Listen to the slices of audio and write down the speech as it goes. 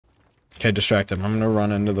Okay, distract him. I'm gonna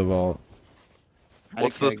run into the vault.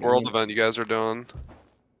 What's this world event you guys are doing?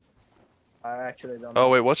 I actually don't know. Oh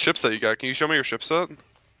wait, what ship set you got? Can you show me your ship set?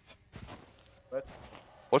 What?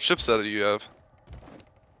 What ship set do you have?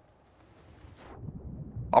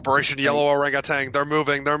 Operation Yellow Orangutan. They're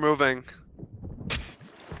moving. They're moving.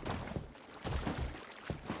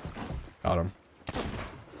 Got him.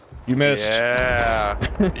 You missed.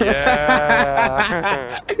 Yeah.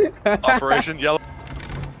 Yeah. Operation Yellow.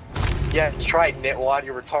 Yeah, try it, Nitwad.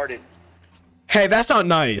 You're retarded. Hey, that's not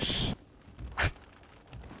nice.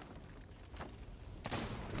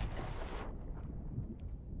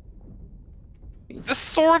 This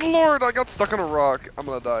sword lord! I got stuck on a rock. I'm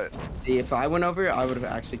gonna die. See, if I went over, I would have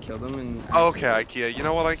actually killed him. And Okay, IKEA. You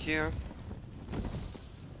know what, IKEA?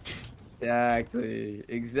 Exactly.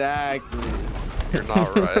 Exactly. You're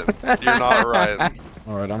not right. You're not right.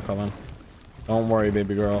 All right, I'm coming. Don't worry,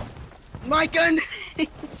 baby girl. My gun.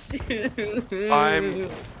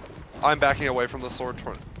 I'm backing away from the sword.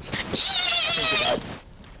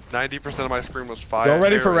 90% of my screen was fire. Y'all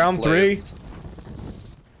ready for round 3?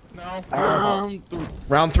 No.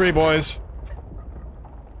 Round 3, boys.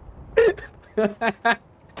 Hey,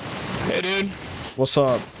 dude. What's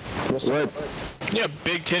up? What's up? Yeah,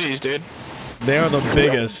 big titties, dude. They are the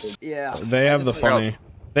biggest. Yeah. They have the funny.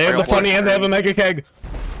 They have I the got funny one and they have a screen. mega keg.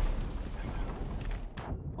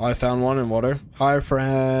 Oh, I found one in water. Hi,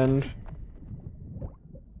 friend.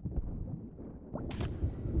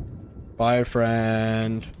 Bye,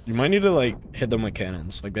 friend. You might need to, like, hit them with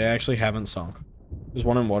cannons. Like, they actually haven't sunk. There's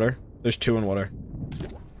one in water. There's 2 in water.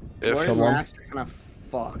 If Water Kill one. racks are kind of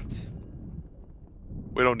fucked.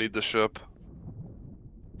 we don't need the ship.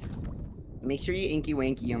 Make sure you inky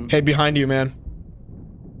wanky them. Hey, behind you, man.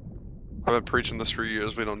 I've been preaching this for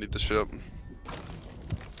years. We don't need the ship.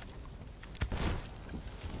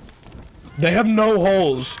 They have no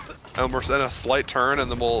holes. And we're in a slight turn, and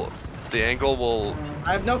then the angle will.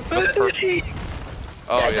 I have no food. Perfect.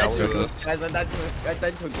 Oh Guys, yeah, I look died at to- this. Guys, I died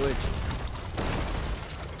to a glitch.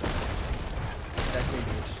 Died to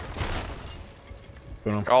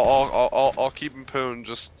a glitch. I'll keep him poon.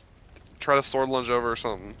 Just try to sword lunge over or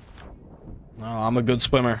something. No, I'm a good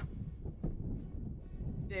swimmer.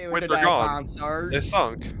 Dude, Wait, did they're I gone. find, sir? They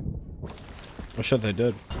sunk. Oh shit, they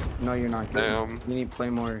did. No, you're not good. Damn. You need to play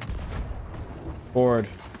more. Bored.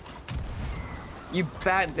 You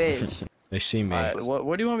fat bitch. They see me. Alright,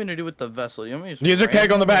 what do you want me to do with the vessel? You want me to Here's a spray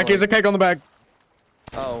keg on the them, back. or, Here's a like- keg on the back.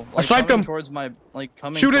 Oh, I sniped coming him. towards my, like,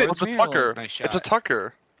 coming Shoot it. towards What's a me, or, tucker? like- It's a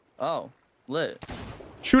tucker. Oh, lit.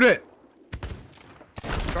 Shoot it.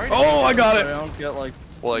 Oh, I got I it. don't get, like,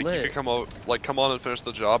 Like lit. you could come out, like come on and finish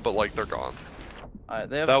the job, but like they're gone. Alright,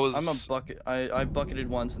 they have, That was- I'm a bucket. I bucketed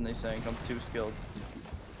once and they sank. I'm too skilled.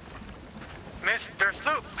 Mr.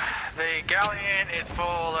 Sloop, the galleon is full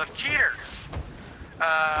of cheaters.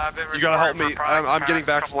 I've been You gotta help reporting me. for probably I'm the getting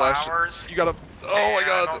past couple backsplash. hours, You gotta. Oh my and I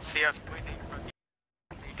god. don't see us winning.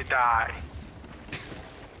 Need to die.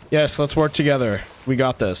 Yes, let's work together. We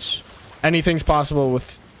got this. Anything's possible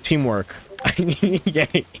with teamwork. Yeah,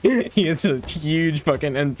 he is a huge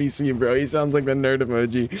fucking NPC, bro. He sounds like the nerd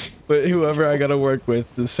emoji. But whoever I gotta work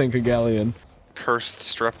with to sink a galleon. Cursed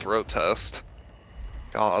strep throat test.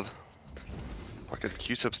 God. Fucking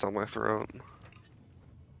Q-tips down my throat.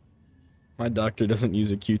 My doctor doesn't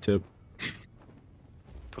use a Q-tip.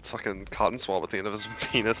 Puts fucking cotton swab at the end of his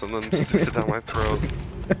penis and then sticks it down my throat.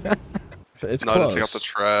 It's No, close. to take out the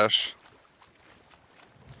trash.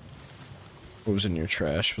 What was in your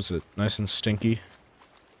trash? Was it nice and stinky?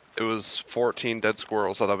 It was 14 dead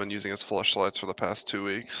squirrels that I've been using as flashlights for the past 2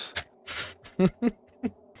 weeks.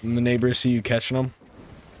 And the neighbors see you catching them?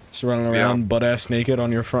 Just running around Yeah. butt-ass naked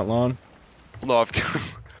on your front lawn? No, I've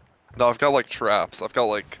got like traps. I've got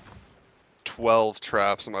like 12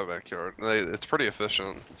 traps in my backyard. It's pretty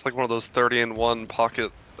efficient. It's like one of those 30-in-1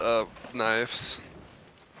 pocket knives.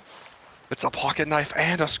 It's a pocket knife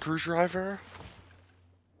and a screwdriver.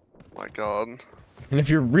 My god. And if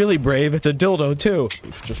you're really brave, it's a dildo too.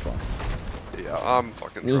 Just wrong. Yeah, I'm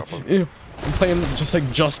fucking Ew, dropping. ew. I'm playing just like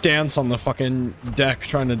Just Dance on the fucking deck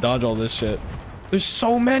trying to dodge all this shit. There's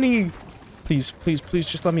so many! Please, please, please,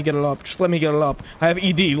 just let me get it up. Just let me get it up. I have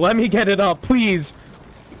ED. Let me get it up, please!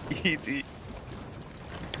 ED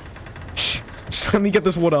Just let me get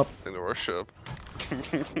this wood up. into our ship.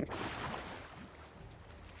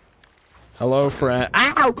 Hello, friend.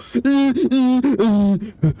 Ow!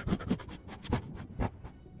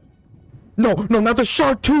 No, no, not the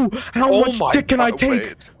shark too! How much dick can I take?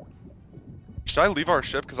 Wait. Should I leave our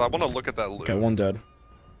ship? Because I want to look at that loot. Okay, one dead.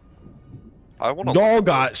 I want to. Y'all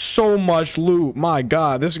got so much loot. My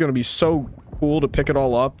god, this is gonna be so cool to pick it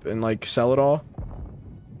all up and like sell it all.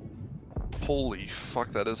 Holy fuck,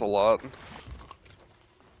 that is a lot.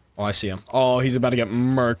 Oh, I see him. Oh, he's about to get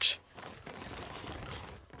murked.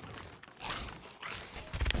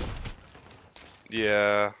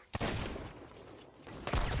 Yeah.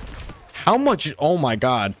 How much? Oh my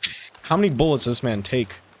god. How many bullets does this man take?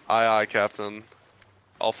 Aye, aye, Captain.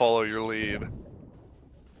 I'll follow your lead.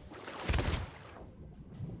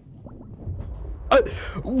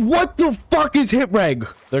 What the fuck is hit reg?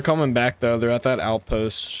 They're coming back though. They're at that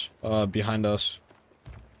outpost behind us.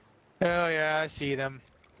 Oh yeah, I see them.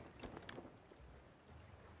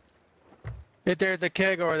 If there's a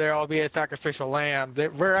keg over there, I'll be a sacrificial lamb.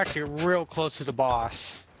 We're actually real close to the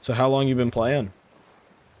boss. So how long you been playing?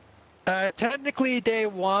 Technically day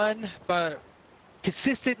one, but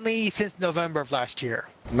consistently since November of last year.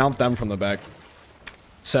 Mount them from the back.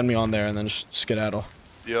 Send me on there and then just skedaddle.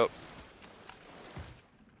 Yep.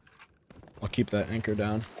 I'll keep that anchor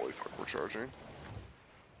down. Holy fuck, we're charging.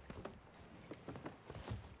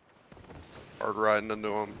 Hard riding into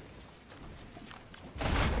them.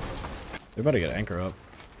 They better get anchor up.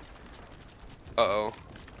 Uh-oh.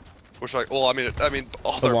 Which like, well, I mean,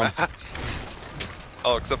 all The their one. masts.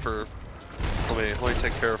 Oh, except for, let me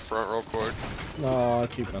take care of front real quick. No, I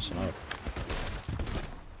keep messing up.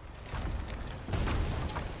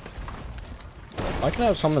 I can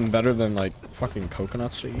have something better than like fucking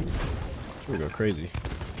coconuts to eat. Should we go crazy?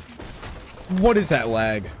 What is that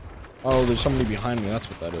lag? Oh, there's somebody behind me. That's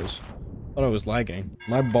what that is. Thought I was lagging.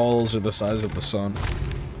 My balls are the size of the sun.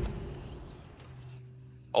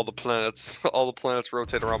 All the planets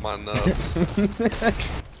rotate around my nuts.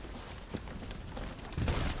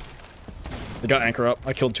 They got anchor up.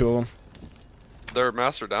 I killed 2 of them. They're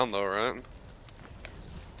master down though, right?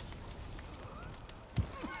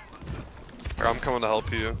 Here, I'm coming to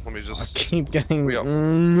help you. Let me just. Keep getting. We got-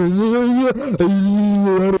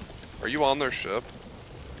 Are you on their ship?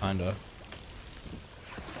 Kinda.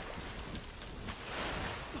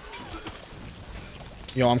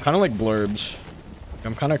 Yo, I'm kind of like Blurbs.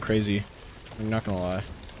 I'm kind of crazy. I'm not gonna lie.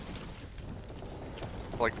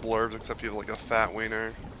 Like Blurbs, except you have like a fat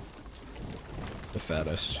wiener. The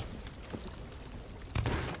fattest.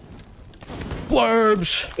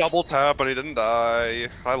 Blurbs! Double tap and he didn't die.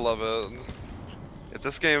 I love it. If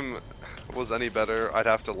this game was any better, I'd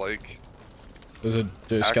have to like. There's a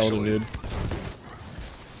skeleton Actually. dude.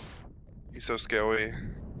 He's so scary.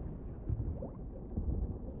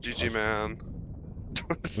 GG man.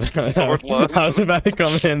 Swordless. I was about to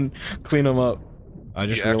come in, clean them up. I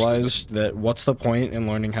just He actually realized that what's the point in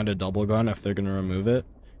learning how to double gun if they're gonna remove it,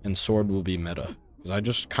 and sword will be meta. Because I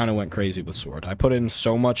just kind of went crazy with sword. I put in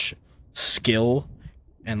so much skill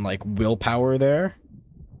and like willpower there,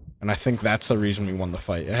 and I think that's the reason we won the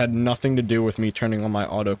fight. It had nothing to do with me turning on my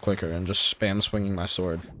auto clicker and just spam swinging my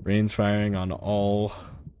sword. Brains firing on all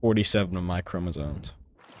 47 of my chromosomes.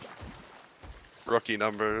 Rookie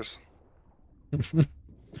numbers.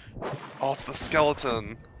 Oh, it's the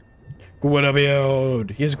skeleton.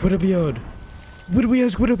 Guidabiod! He has Guidabiod! He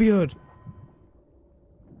has Guidabiod!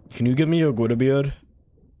 Can you give me your Guidabiod?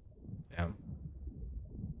 Damn.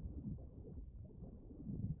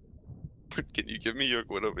 Can you give me your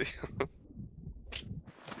Guidoby?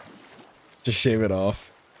 Just shave it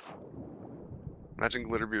off. Imagine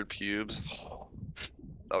Glitterbeard pubes.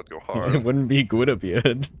 That would go It hard. wouldn't be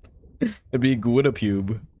Guidabeard. It'd be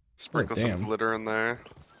Guidapube. Sprinkle damn. some glitter in there.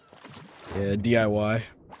 Yeah, DIY.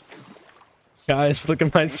 Guys, look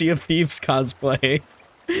at my Sea of Thieves cosplay.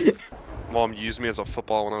 Mom used me as a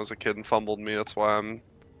football when I was a kid and fumbled me. That's why I'm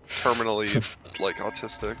terminally like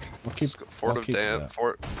autistic. I'll keep- Fort I'll of keep Dan. that.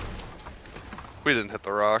 Fort. We didn't hit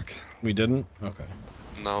the rock. We didn't? Okay.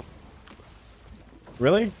 No.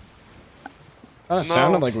 Really? Kinda No.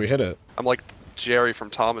 sounded like we hit it. I'm like Jerry from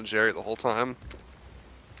Tom and Jerry the whole time.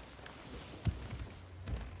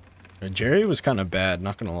 Jerry was kind of bad,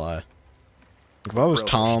 not gonna lie. If I was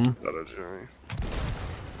Tom, Shit out of Jerry.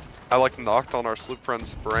 I like knocked on our sloop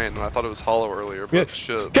friend's brain and I thought it was hollow earlier, but Yeah.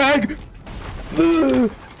 shit. gag!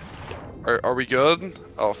 Are we good?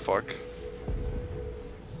 Oh fuck.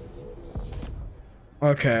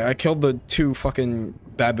 Okay, I killed the 2 fucking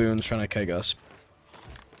baboons trying to keg us.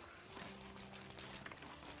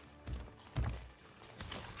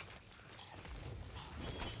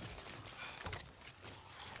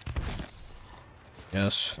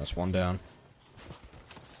 Yes, that's 1 down.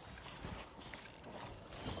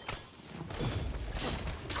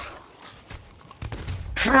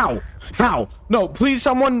 How? How? No, please,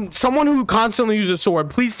 someone who constantly uses sword,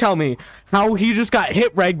 please tell me how he just got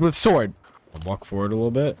hit ragged with sword. I'll walk forward a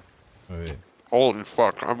little bit. Wait. Holy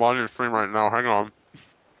fuck, I'm on your screen right now, hang on.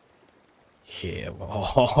 Yeah.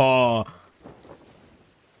 Oh.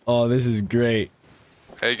 Oh, this is great.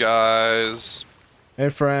 Hey guys. Hey,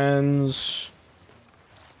 friends.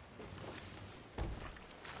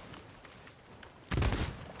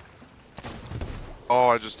 Oh,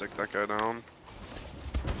 I just dicked that guy down.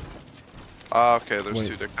 Ah, okay, there's Wait.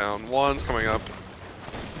 2 dick down. One's coming up.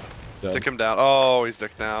 Dead. Dick him down. Oh, he's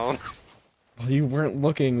dick down. Oh, you weren't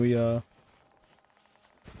looking. We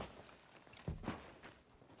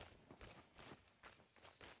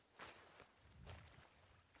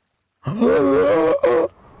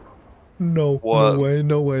No, What? no way,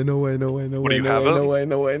 no way, no way, no way, no What, way, do you no have way, it? no way,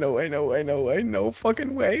 no way, no way, no way, no way, no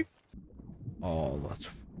fucking way. Oh,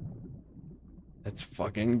 let's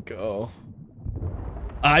fucking go.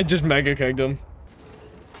 I just mega kegged him.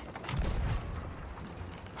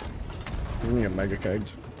 I'm gonna get mega kegged.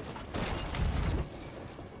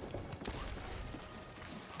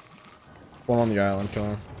 One on the island, kill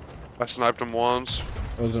him. I sniped him once.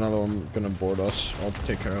 There's another one gonna board us. I'll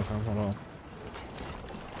take care of him. Hold on.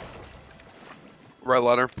 Right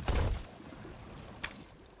ladder.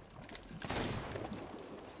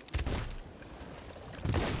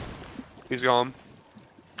 He's gone.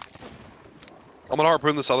 I'm gonna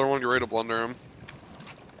harpoon this other one, get ready to blunder him.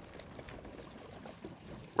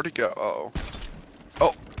 Where'd he go?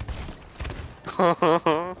 Uh-oh.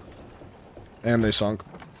 Oh! And they sunk.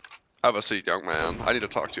 Have a seat, young man. I need to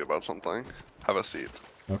talk to you about something. Have a seat.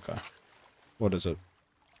 Okay. What is it?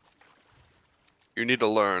 You need to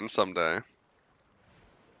learn someday.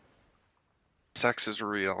 Sex is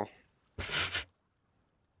real.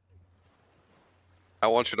 I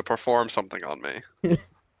want you to perform something on me.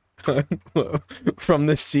 From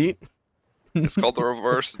this seat? It's called the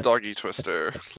reverse doggy twister.